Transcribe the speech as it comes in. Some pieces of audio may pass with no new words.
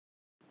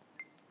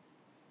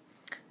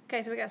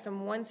Okay, so we got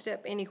some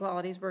one-step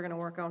inequalities we're going to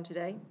work on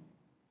today.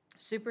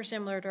 Super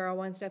similar to our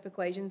one-step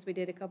equations we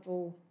did a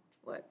couple,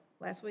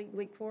 last week, the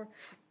week before.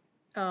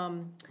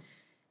 So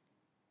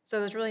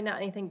there's really not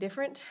anything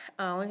different.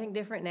 Only thing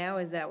different now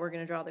is that we're going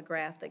to draw the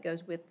graph that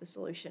goes with the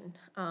solution.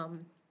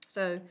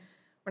 So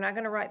we're not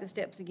going to write the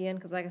steps again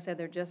because, like I said,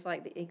 they're just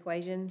like the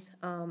equations.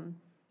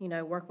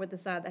 Work with the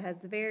side that has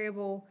the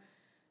variable,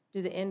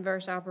 do the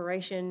inverse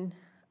operation,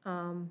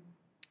 and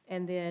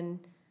then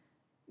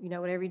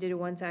whatever you do to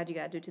one side, you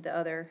got to do to the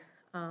other,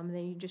 and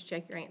then you just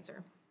check your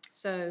answer.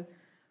 So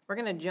we're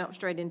going to jump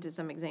straight into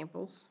some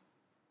examples.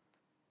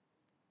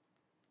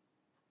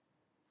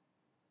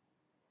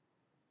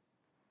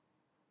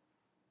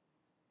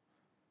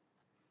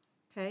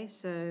 Okay,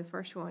 so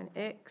first one,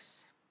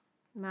 x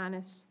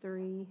minus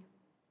 3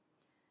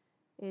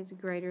 is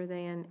greater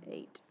than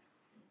 8.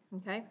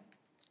 Okay,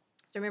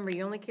 so remember,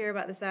 you only care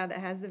about the side that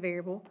has the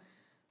variable.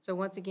 So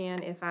once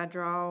again, if I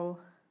draw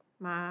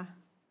my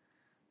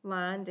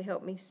line to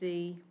help me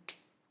see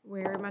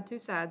where my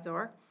two sides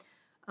are,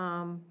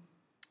 I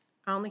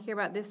only care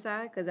about this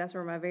side because that's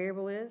where my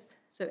variable is.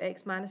 So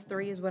x minus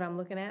 3 is what I'm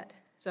looking at.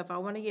 So if I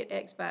want to get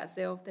x by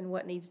itself, then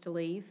what needs to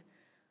leave?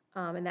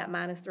 And that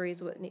minus 3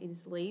 is what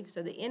needs to leave.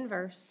 So the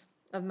inverse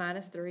of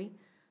minus 3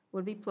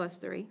 would be plus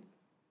 3.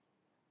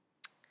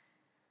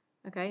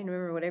 Okay, and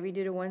remember, whatever you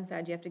do to one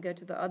side, you have to go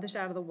to the other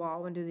side of the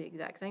wall and do the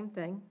exact same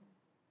thing.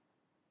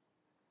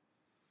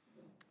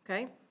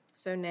 Okay,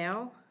 so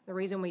now the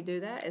reason we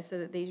do that is so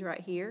that these right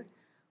here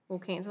will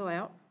cancel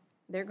out.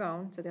 They're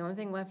gone, so the only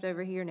thing left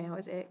over here now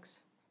is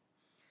x.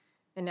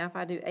 And now if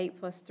I do 8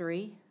 plus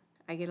 3,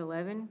 I get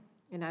 11,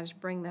 and I just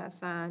bring that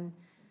sign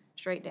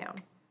straight down.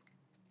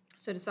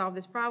 So to solve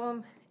this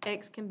problem,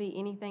 x can be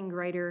anything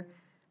greater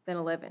than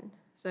 11.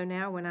 So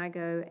now when I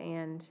go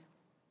and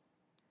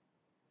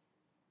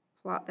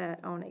plot that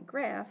on a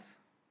graph,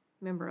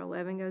 remember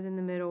 11 goes in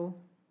the middle,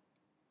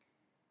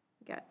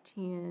 got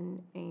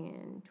 10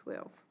 and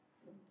 12.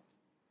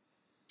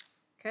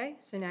 Okay,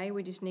 so now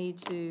we just need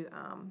to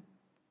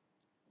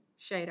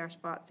shade our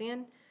spots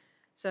in.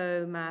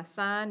 So my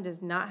sign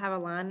does not have a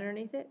line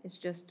underneath it, it's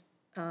just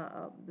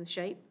the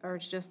shape, or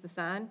it's just the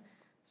sign.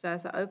 So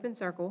it's an open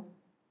circle,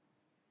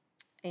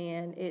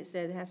 and it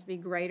said it has to be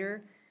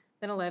greater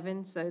than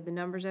 11, so the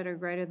numbers that are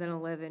greater than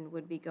 11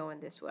 would be going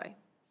this way.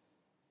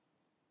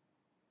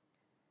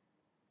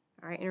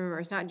 All right, and remember,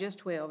 it's not just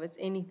 12, it's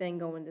anything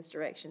going this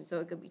direction. So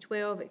it could be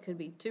 12, it could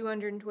be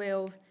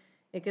 212,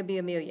 it could be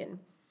a million.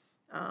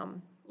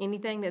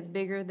 Anything that's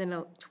bigger than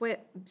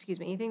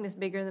anything that's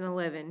bigger than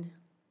 11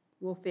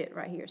 will fit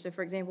right here. So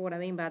for example, what I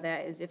mean by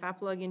that is if I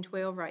plug in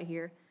 12 right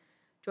here,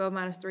 12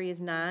 minus 3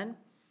 is 9,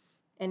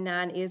 and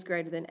 9 is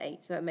greater than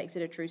 8, so it makes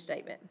it a true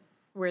statement.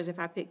 Whereas if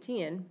I pick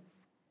 10,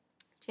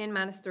 10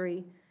 minus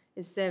 3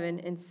 is 7,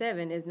 and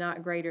 7 is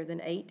not greater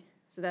than 8,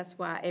 so that's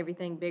why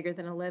everything bigger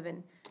than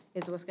 11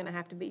 is what's going to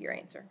have to be your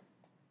answer.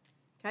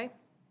 Okay?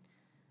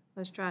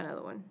 Let's try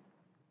another one.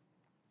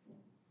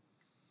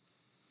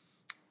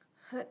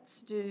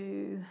 Let's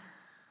do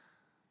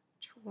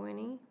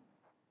 20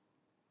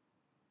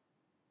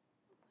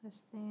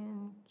 less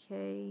than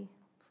k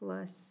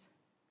plus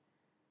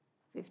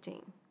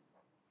 15.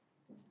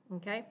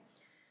 Okay?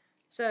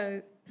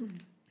 So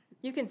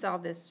you can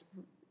solve this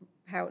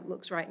how it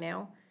looks right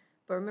now,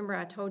 but remember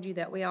I told you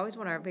that we always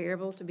want our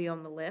variable to be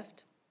on the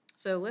left.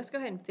 So let's go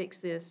ahead and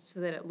fix this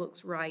so that it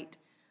looks right,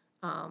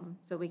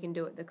 so we can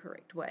do it the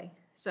correct way.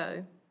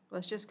 So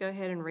let's just go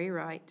ahead and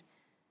rewrite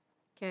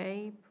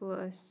k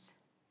plus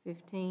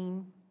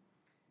 15,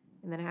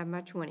 and then I have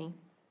my 20.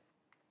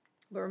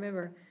 But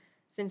remember,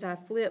 since I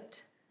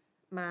flipped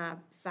my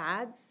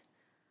sides,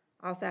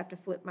 I also have to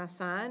flip my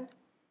sign.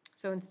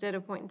 So instead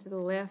of pointing to the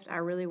left, I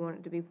really want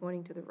it to be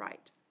pointing to the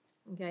right.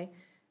 Okay,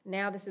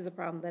 now this is a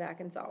problem that I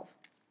can solve.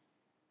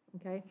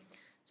 Okay,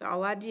 so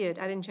all I did,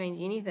 I didn't change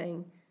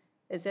anything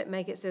except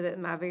make it so that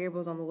my variable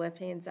is on the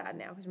left-hand side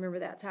now, because remember,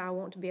 that's how I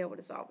want to be able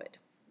to solve it.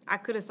 I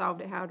could have solved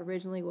it how it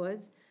originally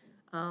was,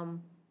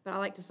 but I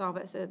like to solve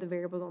it so that the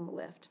variable is on the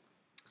left.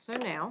 So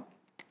now,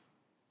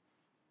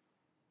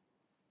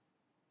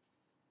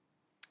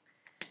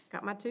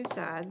 got my two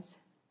sides.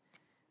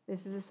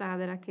 This is the side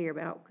that I care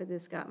about because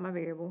it's got my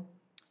variable.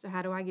 So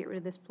how do I get rid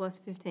of this plus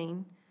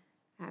 15?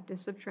 I have to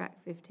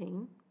subtract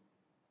 15.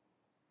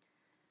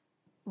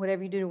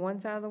 Whatever you do to one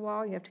side of the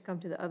wall, you have to come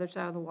to the other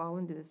side of the wall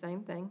and do the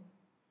same thing.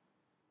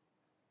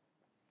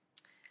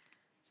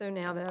 So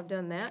now that I've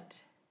done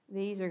that,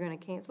 these are going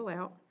to cancel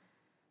out.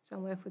 So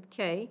I'm left with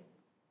k.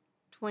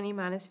 20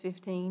 minus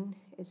 15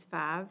 is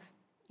 5,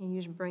 and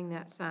you just bring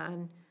that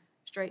sign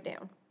straight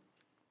down.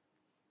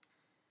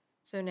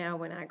 So now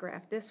when I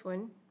graph this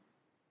one,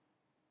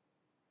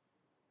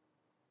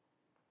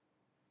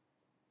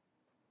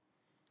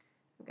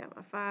 I've got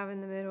my 5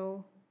 in the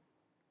middle,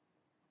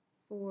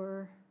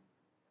 4,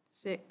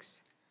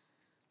 6.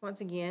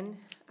 Once again,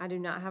 I do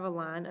not have a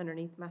line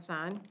underneath my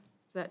sign,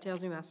 so that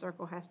tells me my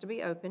circle has to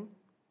be open.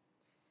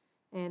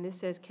 And this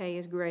says k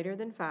is greater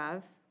than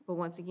 5, but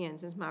once again,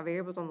 since my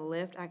variable's on the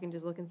left, I can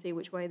just look and see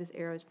which way this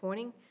arrow is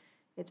pointing.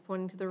 It's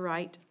pointing to the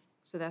right,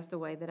 So that's the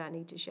way that I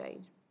need to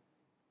shade.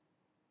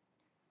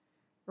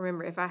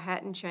 Remember, if I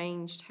hadn't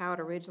changed how it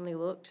originally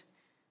looked,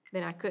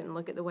 then I couldn't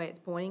look at the way it's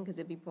pointing because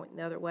it'd be pointing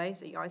the other way.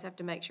 So you always have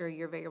to make sure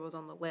your variable's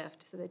on the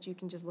left so that you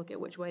can just look at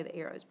which way the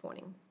arrow is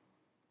pointing.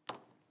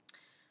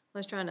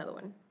 Let's try another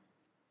one.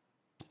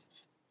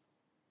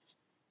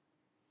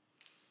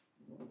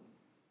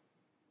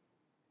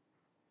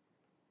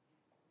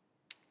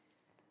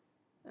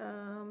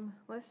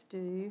 Let's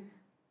do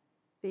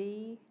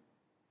b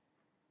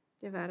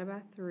divided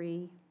by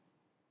 3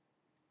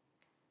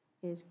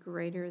 is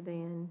greater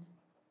than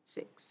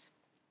 6.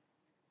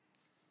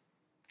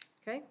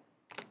 Okay,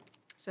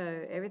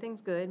 so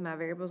everything's good. My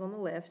variable's on the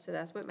left, so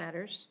that's what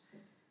matters.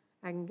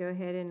 I can go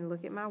ahead and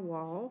look at my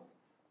wall.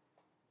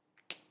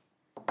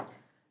 All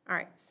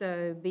right,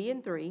 so b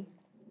and 3,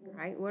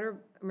 right?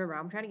 Remember,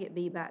 I'm trying to get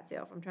b by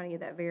itself. I'm trying to get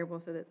that variable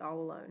so that it's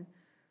all alone.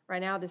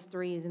 Right now, this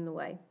 3 is in the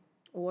way.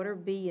 What are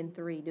b and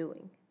 3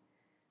 doing?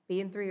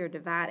 B and 3 are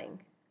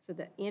dividing. So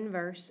the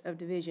inverse of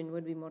division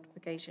would be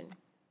multiplication.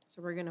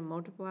 So we're going to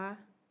multiply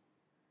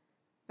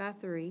by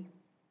 3.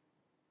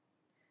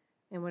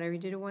 And whatever you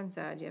do to one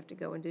side, you have to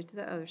go and do to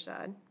the other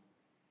side.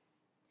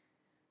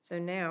 So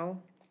now,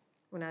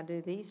 when I do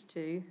these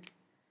two,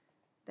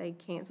 they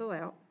cancel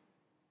out.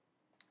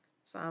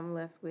 So I'm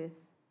left with,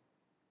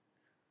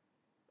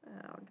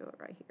 I'll do it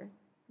right here,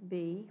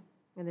 b,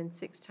 and then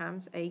 6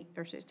 times 8,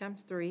 or 6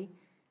 times 3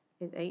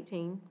 is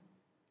 18,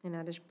 and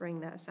I just bring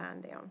that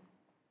sign down.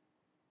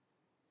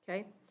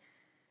 Okay?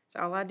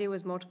 So all I did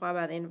was multiply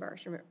by the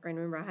inverse.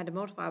 Remember, I had to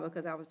multiply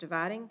because I was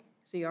dividing,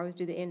 so you always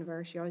do the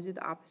inverse, you always do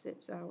the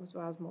opposite, so that's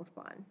why I was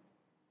multiplying.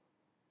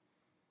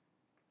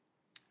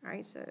 All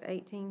right, so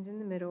 18's in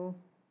the middle.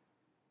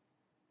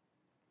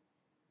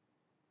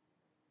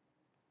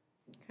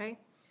 Okay?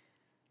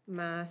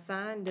 My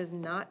sign does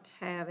not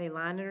have a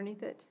line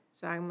underneath it,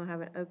 so I'm going to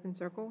have an open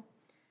circle,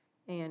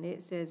 and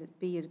it says that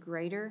b is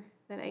greater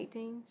than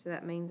 18, so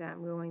that means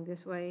I'm going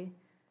this way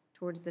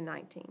towards the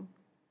 19.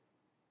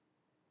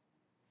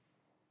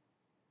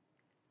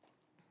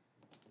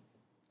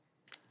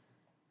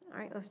 All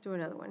right, let's do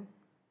another one.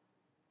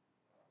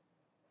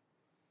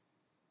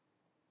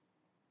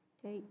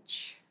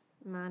 H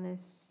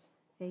minus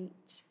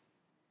 8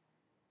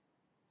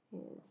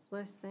 is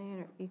less than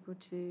or equal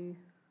to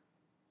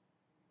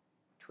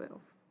 12.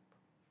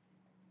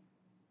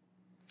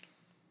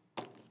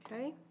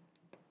 Okay,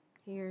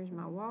 here's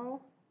my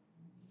wall.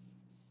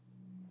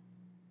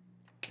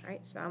 All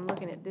right, so I'm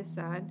looking at this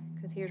side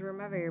because here's where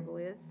my variable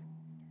is.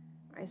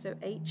 All right, so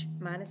h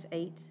minus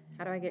 8.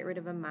 How do I get rid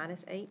of a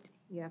minus 8?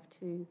 You have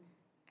to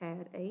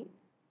add 8.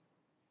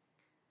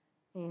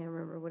 And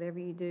remember, whatever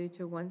you do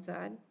to one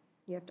side,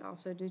 you have to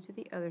also do to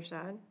the other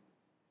side.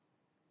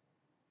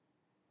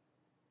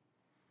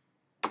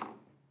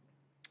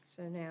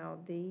 So now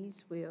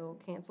these will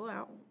cancel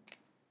out.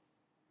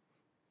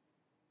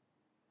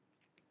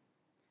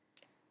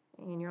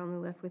 And you're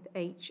only left with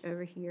h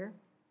over here.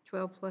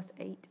 12 plus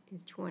 8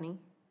 is 20.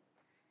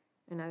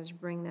 And I just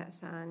bring that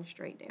sign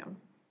straight down.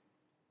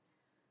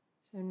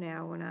 So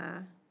now when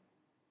I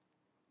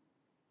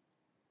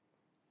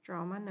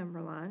draw my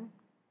number line,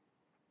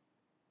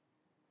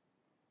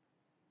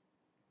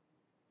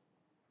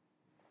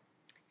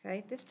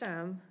 okay, this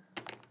time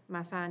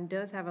my sign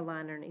does have a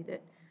line underneath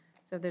it.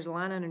 So if there's a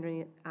line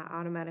underneath, I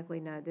automatically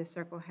know this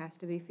circle has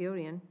to be filled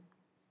in.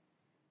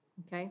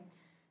 Okay,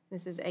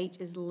 this is h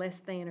is less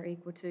than or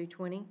equal to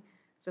 20.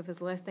 So if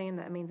it's less than,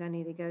 that means I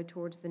need to go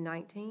towards the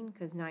 19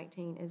 because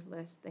 19 is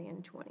less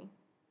than 20.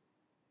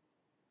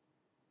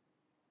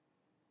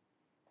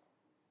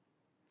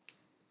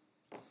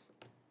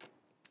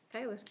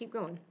 Okay, let's keep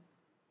going.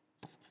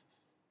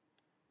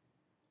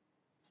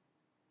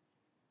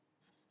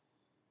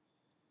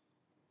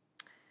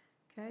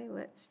 Okay,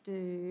 let's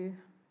do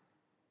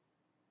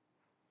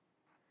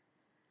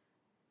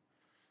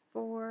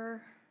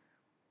 4g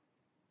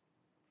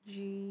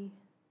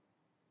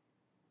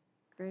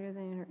greater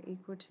than or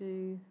equal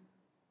to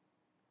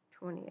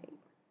 28.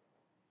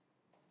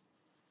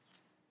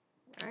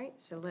 All right,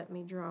 so let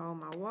me draw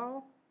my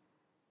wall.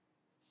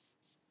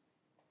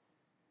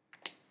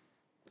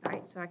 All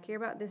right, so I care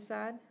about this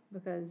side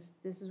because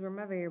this is where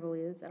my variable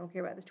is. I don't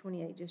care about this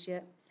 28 just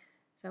yet.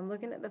 So I'm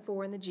looking at the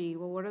 4 and the g.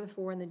 Well, what are the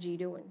 4 and the g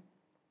doing?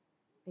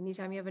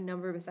 Anytime you have a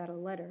number beside a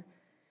letter,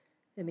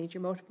 that means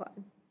you're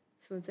multiplying.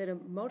 So instead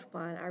of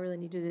multiplying, I really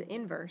need to do the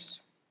inverse,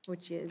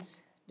 which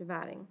is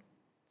dividing.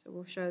 So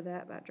we'll show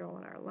that by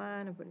drawing our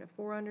line and putting a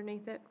 4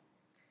 underneath it.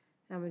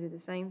 I'm going to do the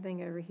same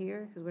thing over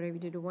here because whatever you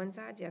do to one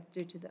side, you have to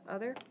do to the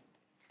other.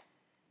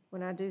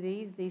 When I do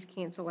these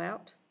cancel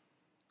out.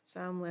 So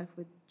I'm left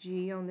with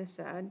g on this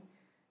side.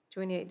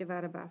 28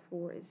 divided by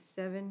 4 is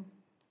 7.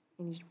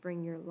 And you just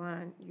bring your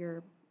line,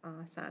 your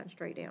sign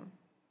straight down.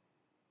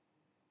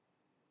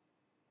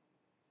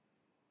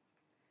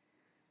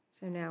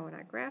 So now when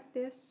I graph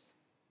this,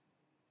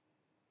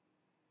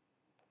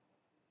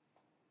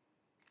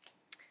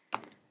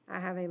 I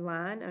have a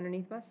line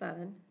underneath my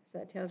sign, so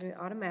that tells me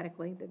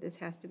automatically that this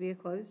has to be a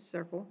closed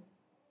circle.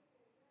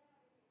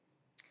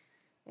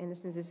 And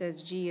since it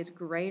says G is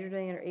greater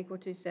than or equal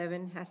to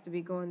 7, has to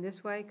be going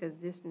this way because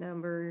these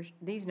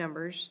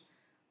numbers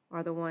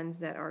are the ones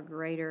that are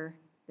greater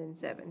than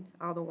 7.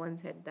 All the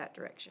ones head that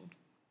direction.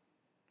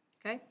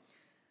 Okay,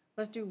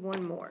 let's do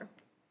one more.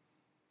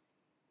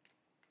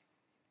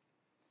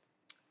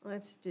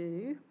 Let's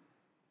do,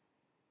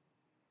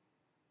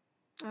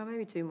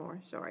 maybe two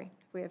more, sorry,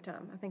 if we have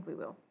time. I think we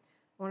will.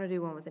 I want to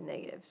do one with a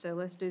negative. So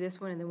let's do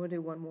this one, and then we'll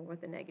do one more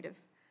with a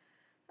negative.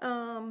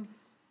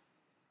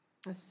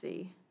 Let's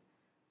see.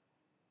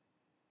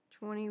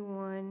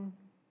 21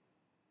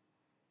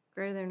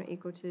 greater than or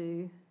equal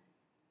to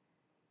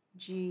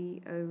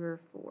G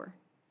over 4.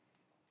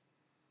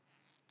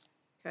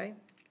 Okay,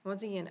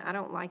 once again, I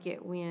don't like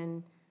it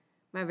when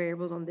my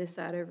variable's on this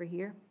side over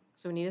here,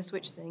 so we need to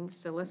switch things.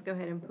 So let's go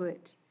ahead and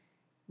put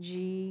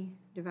G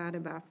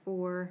divided by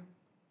 4,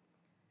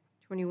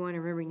 21, and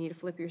remember you need to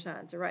flip your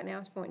sign. So right now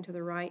it's pointing to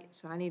the right,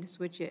 so I need to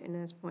switch it, and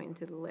then it's pointing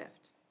to the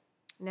left.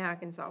 Now I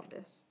can solve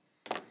this.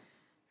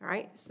 All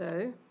right,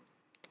 so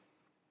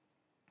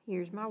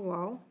here's my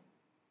wall.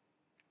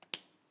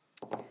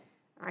 All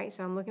right,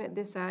 so I'm looking at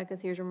this side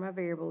because here's where my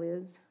variable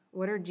is.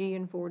 What are G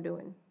and 4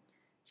 doing?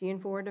 G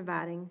and 4 are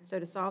dividing. So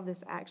to solve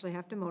this, I actually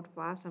have to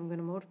multiply. So I'm going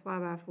to multiply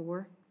by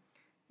 4.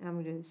 And I'm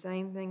going to do the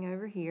same thing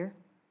over here.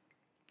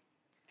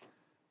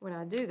 When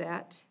I do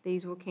that,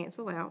 these will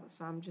cancel out.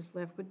 So I'm just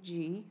left with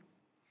G.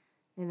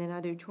 And then I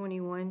do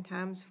 21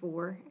 times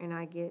 4, and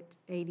I get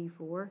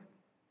 84.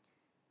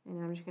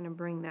 And I'm just going to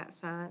bring that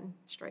sign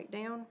straight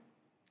down.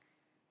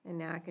 And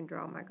now I can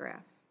draw my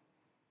graph.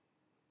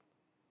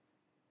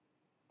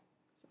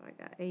 So I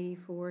got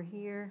 84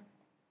 here.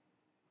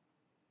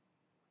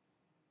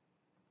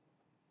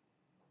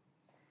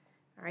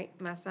 All right,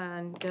 my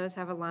sign does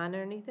have a line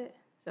underneath it.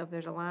 So if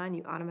there's a line,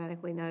 you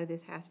automatically know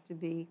this has to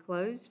be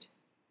closed.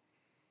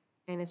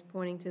 And it's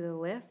pointing to the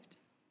left.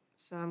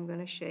 So I'm going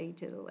to shade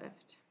to the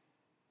left.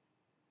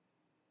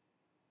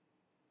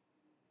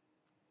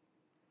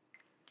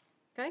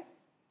 Okay?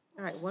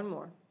 All right, one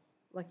more.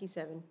 Lucky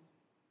 7.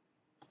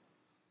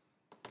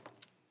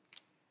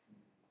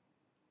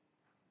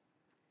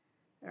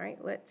 All right,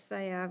 let's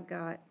say I've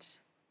got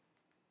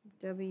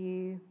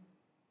W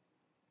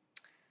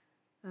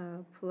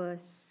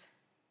plus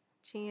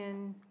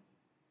 10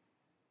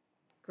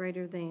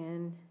 greater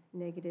than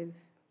negative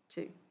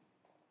 2.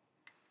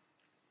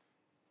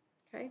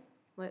 Okay,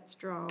 let's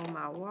draw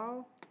my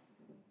wall.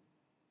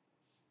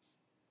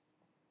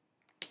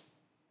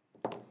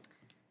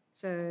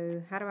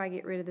 So how do I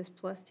get rid of this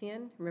plus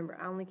 10? Remember,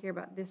 I only care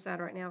about this side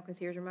right now because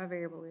here's where my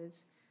variable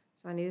is.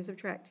 So I need to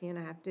subtract 10.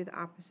 I have to do the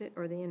opposite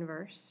or the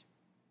inverse.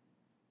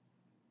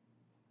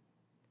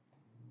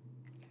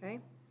 Okay,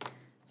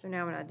 so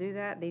now when I do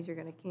that, these are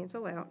going to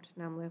cancel out,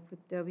 and I'm left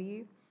with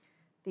W.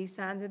 These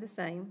signs are the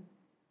same.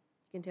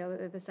 You can tell that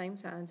they're the same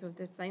sign, so if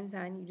they're the same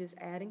sign, you just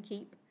add and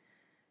keep.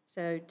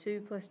 So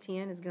 2 plus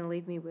 10 is going to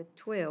leave me with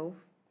 12,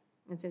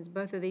 and since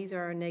both of these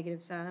are a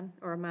negative sign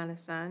or a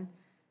minus sign,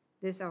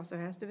 this also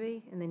has to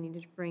be, and then you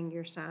just bring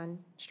your sign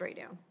straight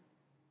down.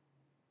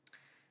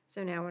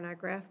 So now when I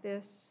graph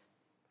this,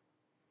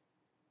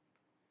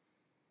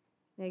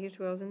 negative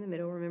 12 is in the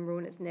middle. Remember,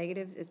 when it's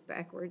negatives, it's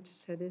backwards.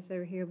 So this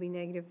over here will be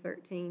negative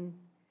 13.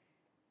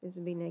 This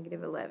will be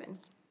negative 11.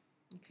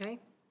 Okay?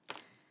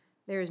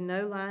 There is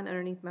no line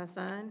underneath my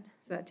sign,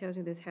 so that tells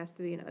me this has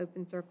to be an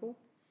open circle.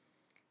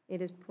 It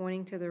is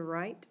pointing to the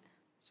right,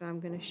 so I'm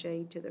going to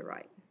shade to the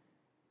right.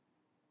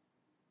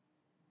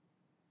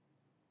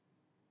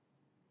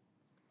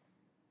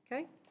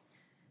 Okay?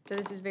 So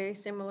this is very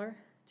similar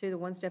to the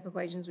one-step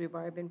equations we've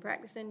already been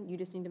practicing. You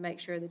just need to make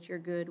sure that you're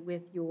good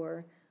with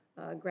your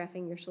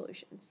graphing your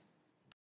solutions.